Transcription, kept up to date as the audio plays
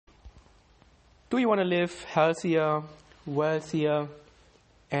Do you want to live healthier, wealthier,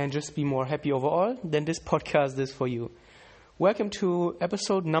 and just be more happy overall? Then this podcast is for you. Welcome to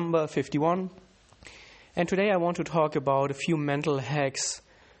episode number 51. And today I want to talk about a few mental hacks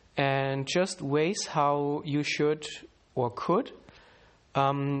and just ways how you should or could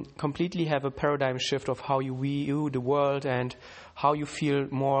completely have a paradigm shift of how you view the world and how you feel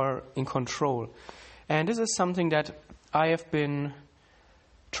more in control. And this is something that I have been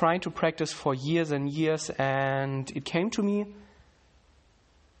trying to practice for years and years, and it came to me,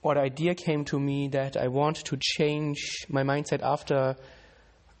 or the idea came to me that I want to change my mindset after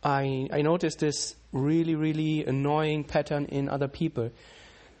I noticed this really, really annoying pattern in other people.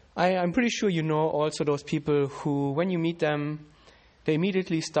 I'm pretty sure you know also those people who, when you meet them, they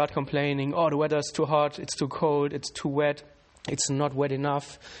immediately start complaining, oh, the weather's too hot, it's too cold, it's too wet, it's not wet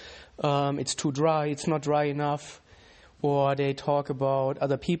enough, it's too dry, it's not dry enough. Or they talk about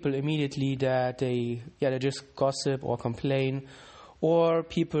other people immediately that they just gossip or complain. Or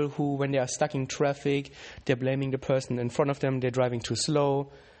people who, when they are stuck in traffic, they're blaming the person in front of them. They're driving too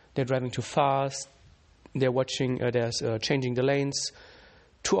slow. They're driving too fast. They're changing the lanes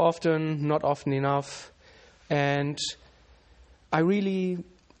too often, not often enough. And I really,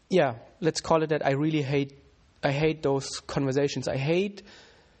 let's call it that. I hate those conversations.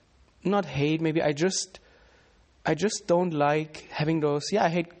 I just don't like having those. I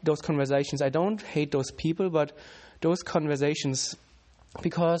hate those conversations. I don't hate those people, but those conversations,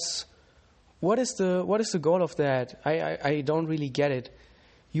 because what is the goal of that? I don't really get it.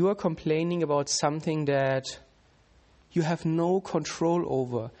 You are complaining about something that you have no control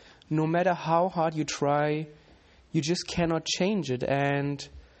over. No matter how hard you try, you just cannot change it. And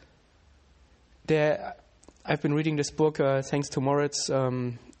I've been reading this book, thanks to Moritz,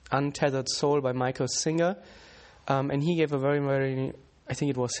 Untethered Soul by Michael Singer. And he gave a very, very, I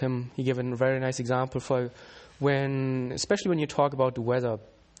think it was him, he gave a very nice example for especially when you talk about the weather.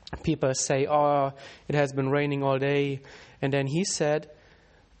 People say, oh, it has been raining all day. And then he said,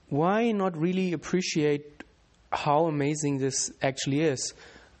 why not really appreciate how amazing this actually is?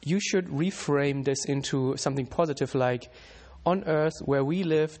 You should reframe this into something positive, like on Earth where we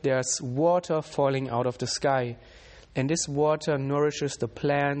live, there's water falling out of the sky. And this water nourishes the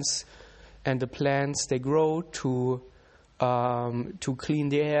plants. And the plants, they grow to clean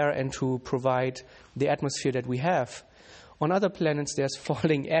the air and to provide the atmosphere that we have. On other planets, there's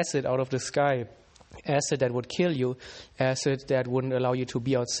falling acid out of the sky, acid that would kill you, acid that wouldn't allow you to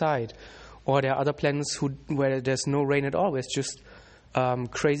be outside. Or there are other planets where there's no rain at all, it's just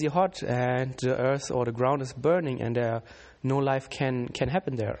crazy hot, and the earth or the ground is burning, and no life can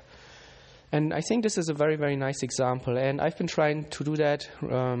happen there. And I think this is a very, very nice example. And I've been trying to do that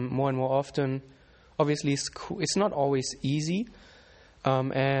more and more often. Obviously, it's not always easy.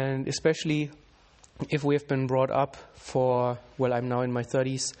 And especially if we have been brought up I'm now in my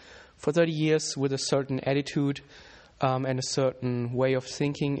 30s, for 30 years with a certain attitude and a certain way of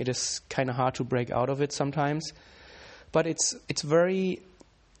thinking, it is kind of hard to break out of it sometimes. But it's very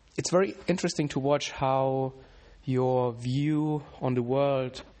interesting to watch how your view on the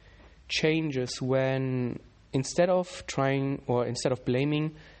world changes when instead of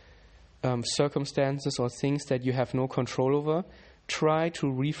blaming circumstances or things that you have no control over, try to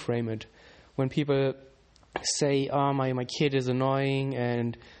reframe it. When people say, my kid is annoying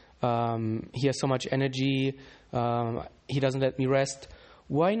and he has so much energy, he doesn't let me rest,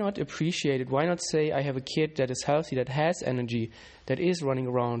 why not appreciate it? Why not say, I have a kid that is healthy, that has energy, that is running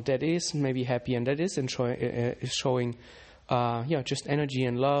around, that is maybe happy, and that is showing just energy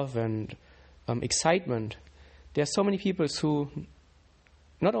and love and excitement. There are so many people who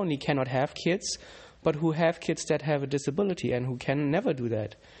not only cannot have kids, but who have kids that have a disability and who can never do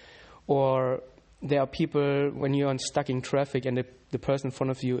that. Or there are people, when you're stuck in traffic and the person in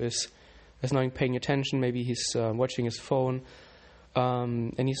front of you is not paying attention, maybe he's watching his phone,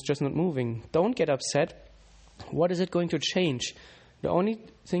 and he's just not moving. Don't get upset. What is it going to change? The only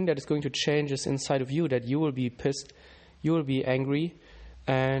thing that is going to change is inside of you, that you will be pissed, you will be angry,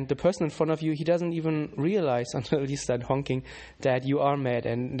 and the person in front of you, he doesn't even realize until you start honking that you are mad,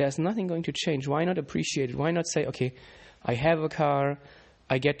 and there's nothing going to change. Why not appreciate it? Why not say, okay, I have a car,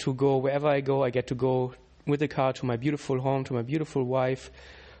 I get to go wherever I go, I get to go with the car to my beautiful home, to my beautiful wife,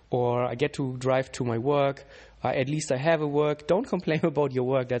 or I get to drive to my work, at least I have a work. Don't complain about your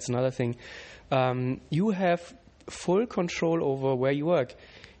work, that's another thing. You have full control over where you work.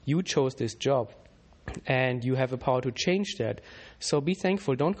 You chose this job. And you have the power to change that. So be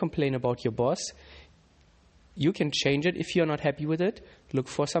thankful. Don't complain about your boss. You can change it. If you're not happy with it, look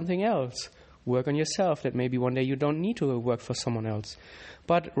for something else. work on yourself, that maybe one day you don't need to work for someone else.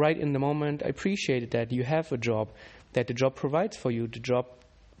 But right in the moment, I appreciate that you have a job, that the job provides for you, the job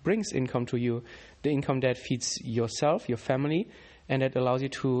brings income to you, the income that feeds yourself, your family, and that allows you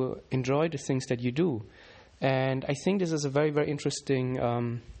to enjoy the things that you do. And I think this is a very, very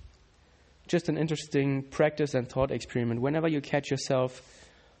interesting, just an interesting practice and thought experiment. Whenever you catch yourself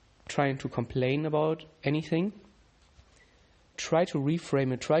trying to complain about anything, try to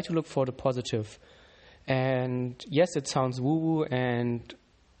reframe it, try to look for the positive. And yes, it sounds woo-woo and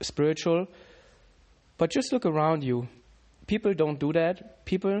spiritual, but just look around you. People don't do that.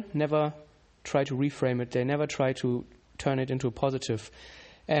 People never try to reframe it. They never try to turn it into a positive.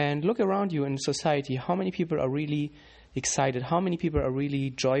 And look around you in society. How many people are really excited? How many people are really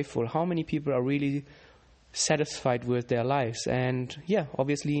joyful? How many people are really satisfied with their lives? And yeah,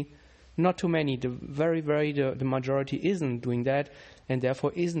 obviously not too many. The majority isn't doing that, and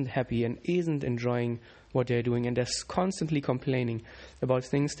therefore isn't happy and isn't enjoying what they're doing, and they're constantly complaining about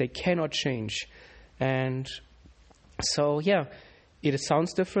things they cannot change. And so yeah, it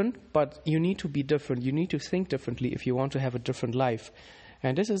sounds different, but you need to be different. You need to think differently if you want to have a different life.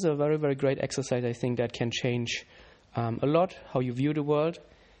 And this is a very, very great exercise, I think, that can change a lot how you view the world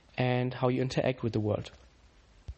and how you interact with the world.